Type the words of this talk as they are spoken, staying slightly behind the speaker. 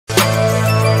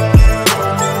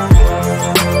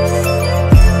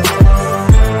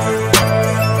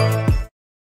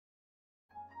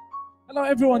Hello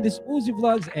everyone, this is Uzi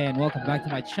Vlogs and welcome back to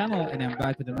my channel, and I'm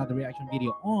back with another reaction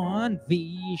video on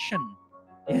VXON.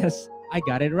 Yes, I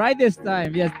got it right this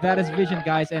time. Yes, that is VXON,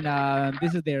 guys, and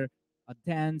this is their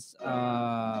dance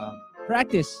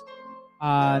practice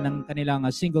ng kanilang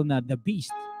single na The Beast.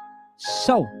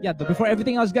 So yeah, but before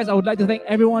everything else, guys, I would like to thank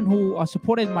everyone who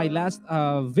supported my last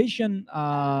VXON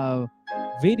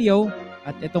video,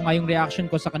 at ito nga yung reaction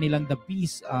ko sa kanilang The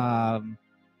Beast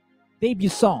debut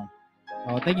song.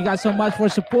 So, thank you guys so much for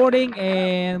supporting,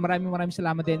 and maraming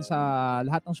salamat din sa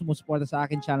lahat ng sumusuporta sa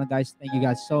akin channel, guys. Thank you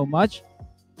guys so much.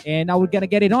 And now we're gonna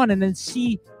get it on and then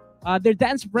see their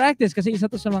dance practice, kasi isa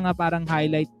to sa mga parang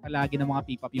highlight palagi ng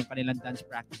mga P-pop, yung kanilang dance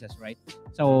practices, right?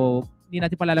 So hindi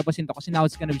natin palalabasin to kasi now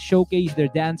it's gonna showcase their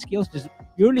dance skills, just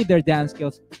purely their dance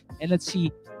skills, and let's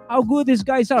see how good these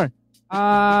guys are.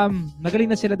 Magaling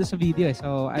na sila doon sa video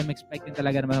so I'm expecting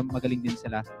talaga na magaling din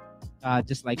sila.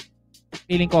 Just like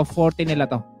feeling ko forte nila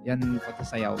to, yan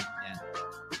pagsasayaw yan.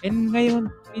 And ngayon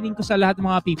feeling ko sa lahat ng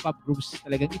mga P-pop groups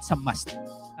talagang it's a must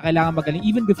na kailangan magaling.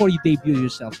 Even before you debut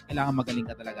yourself, kailangan magaling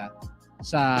ka talaga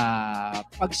sa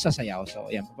pagsasayaw.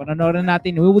 So yan, panonoorin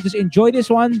natin. We will just enjoy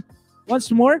this one once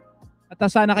more, at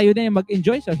sana kayo din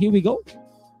mag-enjoy. So here we go,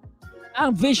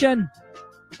 ang VXON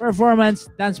performance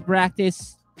dance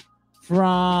practice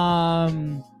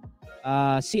from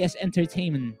CS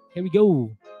Entertainment. Here we go.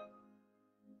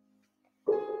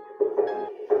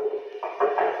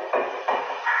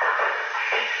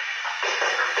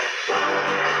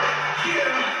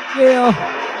 Yeah.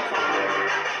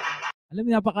 Alam mo,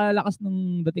 napakalakas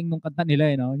nung dating nung kanta nila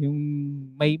no? Yung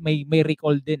may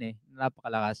recall din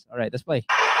napakalakas. All right, let's play.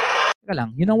 Teka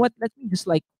lang. You know what? Let me just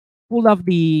like pull off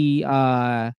the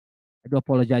I do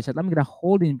apologize. I'm gonna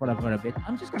hold in for a bit.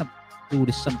 I'm just gonna do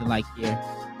this something like here.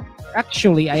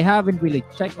 Actually, I haven't really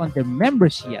checked on their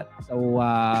members yet. So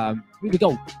here we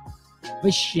go.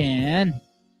 VXON.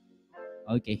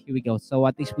 Okay, here we go. So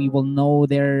at least we will know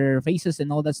their faces and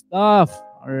all that stuff.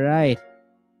 All right.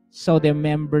 So their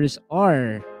members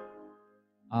are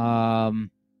here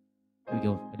we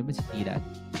go. Let me see that.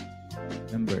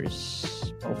 Members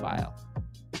profile.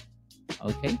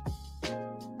 Okay.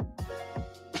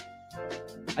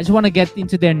 I just want to get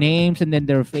into their names and then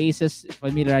their faces,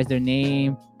 familiarize their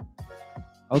name.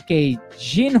 Okay,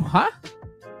 Jin, huh?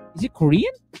 Is it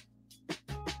Korean?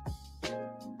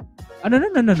 Oh,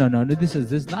 no. This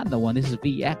is not the one. This is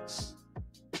VX.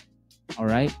 All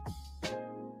right.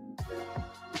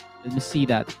 Let me see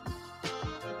that.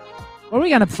 Where are we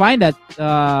gonna find that?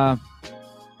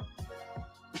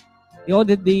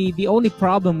 The only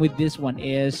problem with this one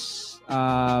is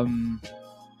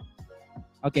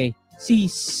okay.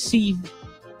 C13.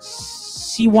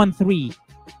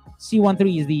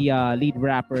 C13 is the lead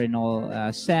rapper and all.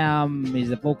 Sam is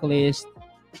the vocalist.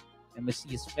 Let me see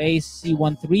his face.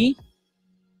 C13.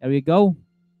 There we go.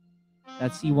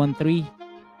 That's C13.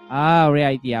 Ah,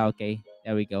 right. Yeah, okay.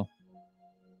 There we go.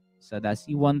 So that's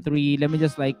C13. Let me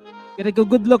just like get a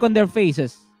good look on their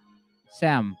faces.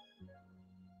 Sam.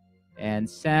 And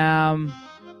Sam.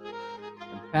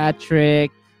 And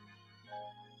Patrick.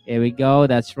 Here we go.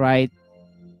 That's right.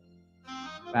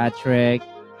 Patrick.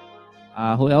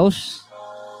 Who else?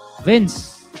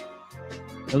 Vince.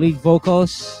 The lead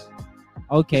vocals.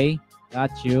 Okay.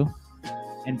 Got you.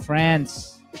 And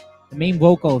France. The main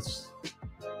vocals.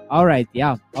 All right.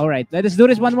 Yeah. All right. Let us do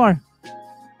this one more.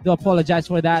 Do apologize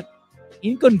for that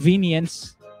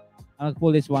inconvenience. I'll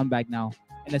pull this one back now.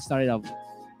 And let's start it off.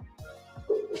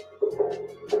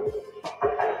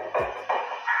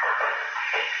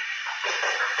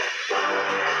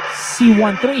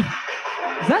 C13.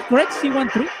 Is that correct?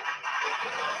 C13?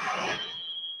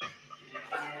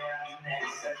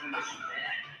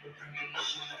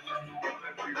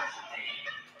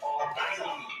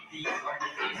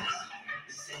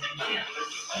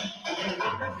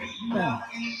 Yeah.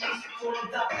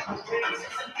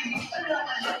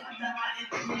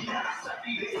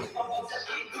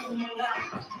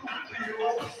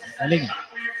 Galing.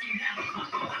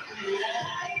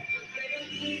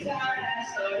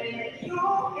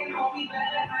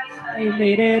 I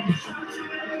made it.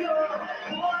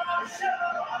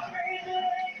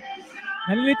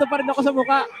 Nalilito pa rin ako sa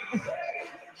mukha.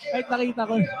 Kahit nakita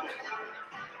ko.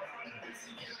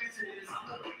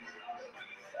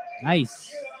 Nice.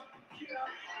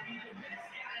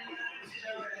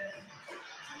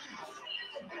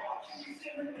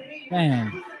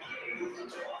 Man.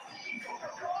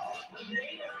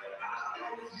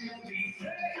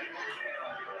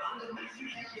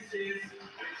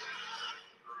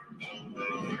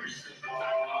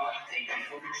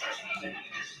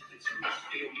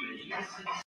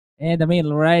 And the male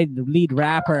lead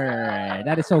rapper.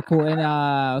 That is so cool. And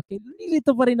okay,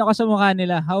 nilito pa rin ako sa mukha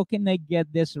nila. How can I get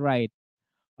this right?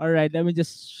 All right, let me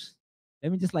just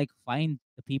like find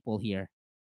the people here.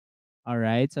 All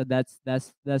right, so that's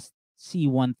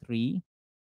C13,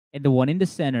 and the one in the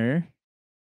center.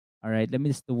 All right, let me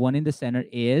just the one in the center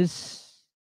is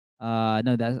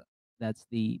no, that's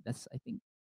I think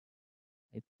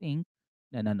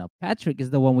no, Patrick is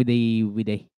the one with the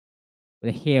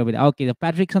hair with okay, the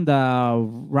Patrick's on the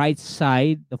right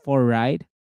side, the far right.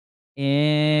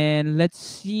 And let's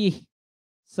see.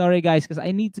 Sorry guys, because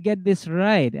I need to get this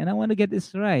right and I want to get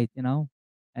this right.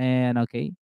 And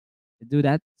okay, do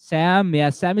that. Sam, yeah,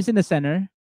 Sam is in the center.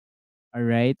 All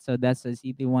right, so that's the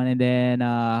CT one, and then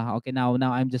okay, now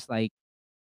I'm just like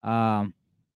um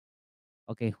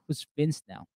okay, who's Vince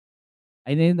now?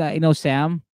 I know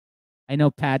Sam, I know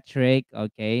Patrick,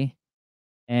 okay,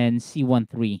 and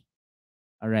C13.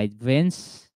 All right,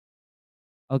 Vince.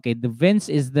 Okay, the Vince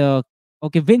is the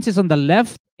okay. Vince is on the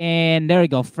left, and there we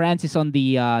go. France is on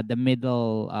the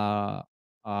middle,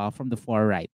 from the far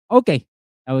right. Okay,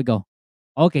 there we go.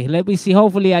 Okay, let me see.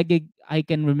 Hopefully, I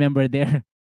can remember their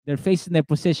their face and their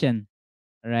position.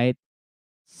 All right.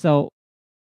 So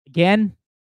again,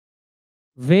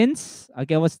 Vince.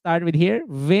 Okay, let's start with here.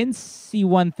 Vince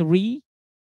C13.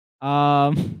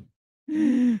 Um.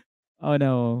 Oh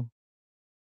no.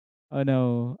 Oh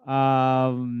no.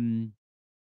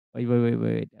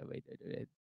 Wait.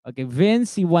 Okay,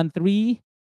 Vince C13.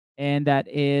 And that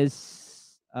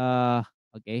is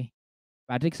okay.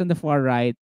 Patrick's on the far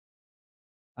right.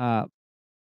 Uh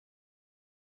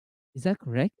is that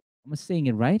correct? Am I saying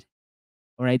it right?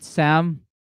 All right, Sam.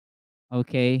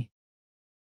 Okay.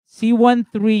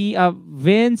 C13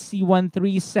 Vince,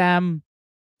 C13, Sam,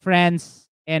 France,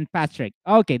 and Patrick.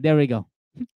 Okay, there we go.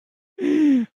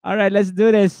 All right, let's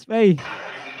do this. Hey.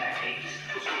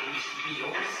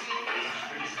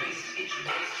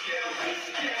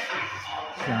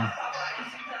 So,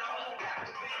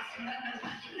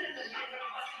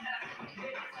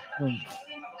 boom.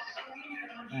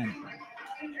 Yan.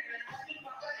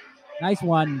 Nice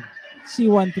one.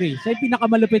 C13. Siya yung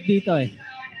pinakamalupit dito eh.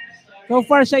 So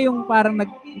far siya yung parang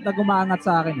nag-umaangat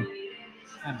sa akin eh.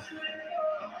 Yan.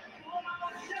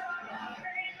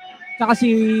 Tsaka si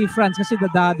Franz kasi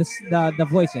the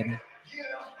voice eh.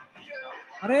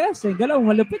 Parehas eh. Galaw,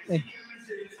 malupit eh.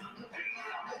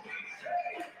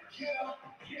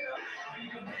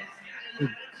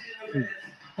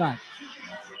 Cut.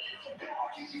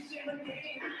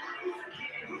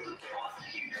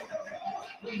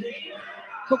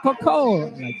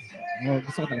 Ko. Like, oh,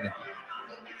 gusto ko talaga.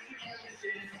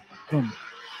 Boom.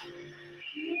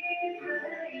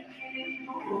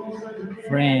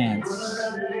 France.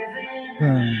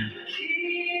 Boom.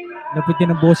 Lapit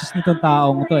din ang boses nitong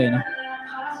taong to eh, no?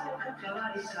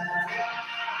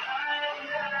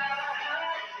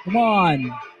 Come on.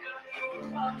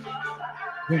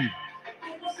 Boom.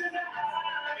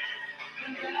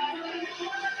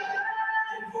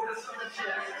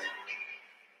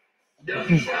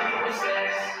 Boom.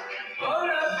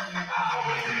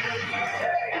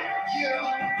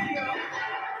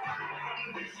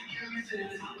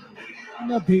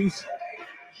 Na peace.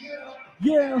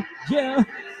 Yeah.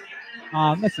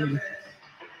 Ngasih.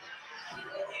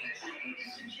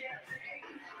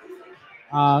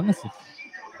 Ngasih.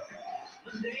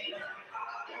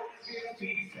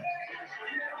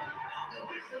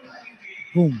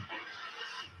 Boom.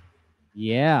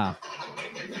 Yeah.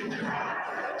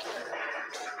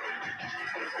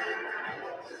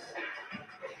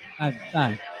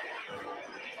 Tan.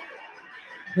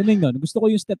 Galing nun. Gusto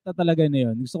ko yung step na talaga na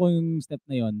yun. Gusto ko yung step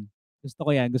na yun. Gusto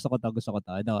ko yan. Gusto ko to.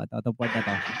 Ito part na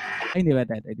to. Ay, hindi ba?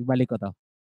 Ito. Balik ko to.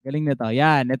 Galing na to.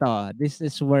 Yan, ito. This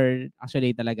is where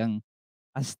actually talagang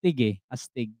astig eh.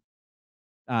 Astig.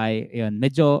 Ay, yun.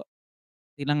 Medyo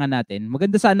tilangan natin.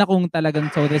 Maganda sana kung talagang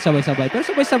sabay-sabay. Pero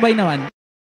sabay-sabay naman.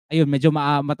 Ayun, medyo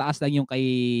mataas lang yung kay...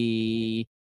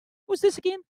 Who's this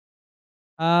again?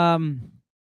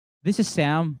 This is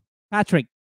Sam. Patrick.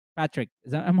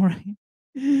 Is that, am I right?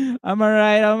 Am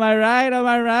I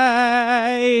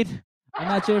right? I'm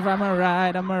not sure if I'm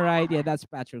right. Yeah, that's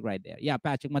Patrick right there. Yeah,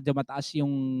 Patrick, medyo mataas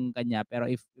yung kanya. Pero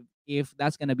if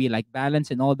that's gonna be like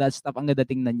balance and all that stuff, ang ganda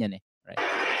tingnan yan eh. Right?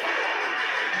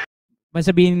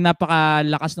 Masabihin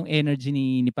napakalakas ng energy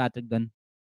ni Patrick doon.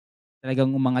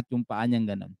 Talagang umangat yung paa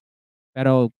niyang ganun.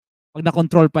 Pero pag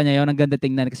na-control pa niya yun, ang ganda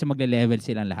tingnan kasi magle-level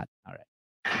silang lahat. Alright.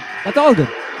 That's all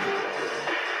good.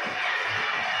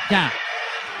 Yeah.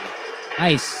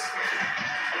 Nice.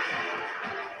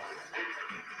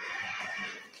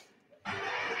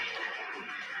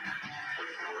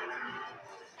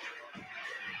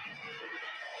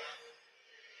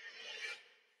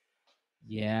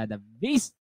 Yeah, the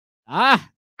beast.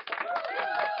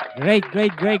 Great.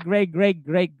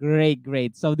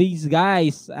 So these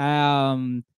guys,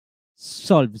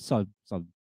 solve.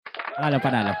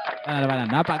 Panalo.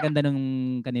 Napakaganda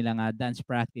ng kanilang dance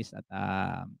practice at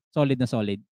solid na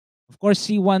solid. Of course,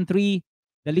 C13,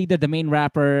 the leader, the main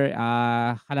rapper,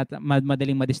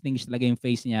 madaling ma-distinguish talaga yung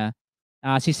face niya.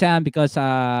 Si Sam, because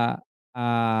that's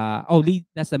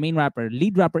the main rapper.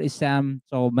 Lead rapper is Sam,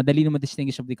 so madali na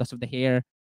ma-distinguish because of the hair.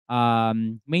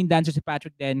 Main dancer si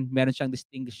Patrick din, meron siyang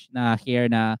distinguished na hair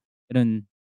na ganun.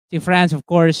 Si Franz, of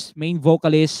course, main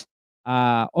vocalist,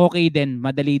 okay din,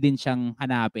 madali din siyang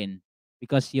hanapin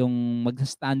because yung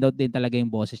mag-standout din talaga yung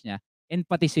boses niya. And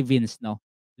pati si Vince, no?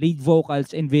 Lead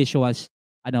vocals and visuals,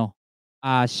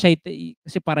 siya,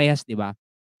 kasi parehas, di ba?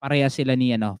 Parehas sila ni,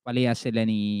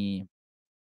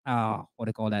 what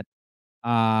do you call that?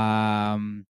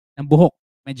 Ng buhok.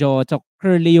 Medyo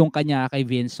curly yung kanya kay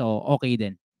Vince, so okay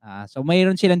din. So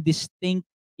mayroon silang distinct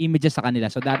images sa kanila,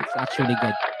 so that's actually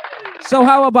good. So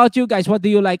how about you guys? What do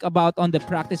you like about on the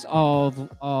practice of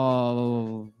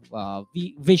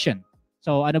vision?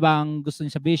 So ano bang gusto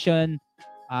niyo sa vision?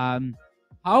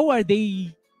 How are they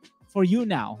for you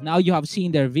now? Now you have seen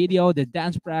their video, the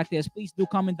dance practice. Please do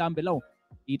comment down below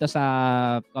dito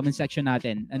sa comment section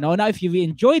natin. And now if you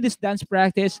enjoy this dance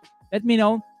practice, let me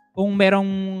know kung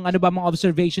merong ano ba mga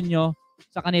observation nyo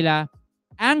sa kanila.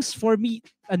 Angst for me,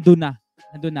 nandun na.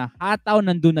 Hataw,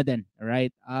 nandun na din.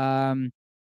 Alright?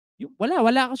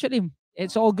 Wala actually.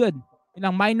 It's all good.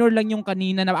 Ilang minor lang yung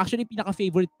kanina na actually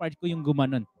pinaka-favorite part ko yung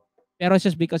gumanon. Pero it's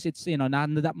just because it's,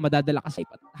 madadala kasi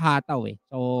hataw eh.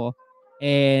 So,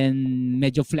 and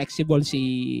medyo flexible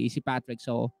si Patrick.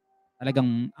 So,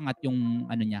 talagang angat yung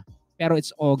ano niya. Pero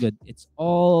it's all good. It's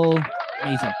all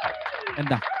amazing.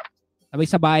 Ganda.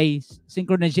 Sabay-sabay.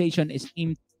 Synchronization is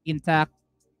intact.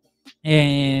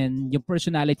 And yung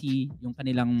personality, yung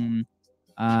kanilang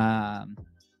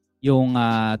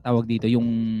tawag dito, yung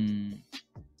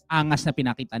angas na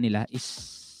pinakita nila is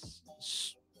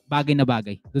bagay na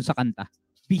bagay dun sa kanta.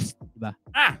 Beast, diba?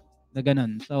 Na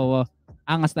ganun. So,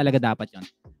 angas talaga dapat yun.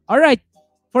 Alright.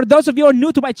 For those of you who are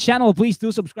new to my channel, please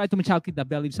do subscribe to my channel, click the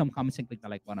bell, leave some comments, and click the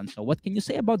like button. So what can you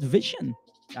say about Vision?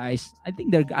 Guys, I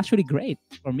think they're actually great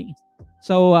for me.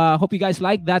 So hope you guys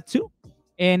like that too.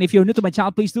 And if you're new to my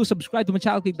channel, please do subscribe to my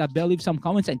channel, click that bell, leave some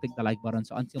comments, and click the like button.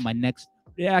 So until my next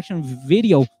reaction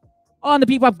video on the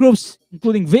P-pop groups,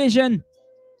 including Vision,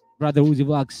 Brother Uzi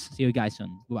Vlogs. See you guys soon.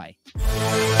 Goodbye.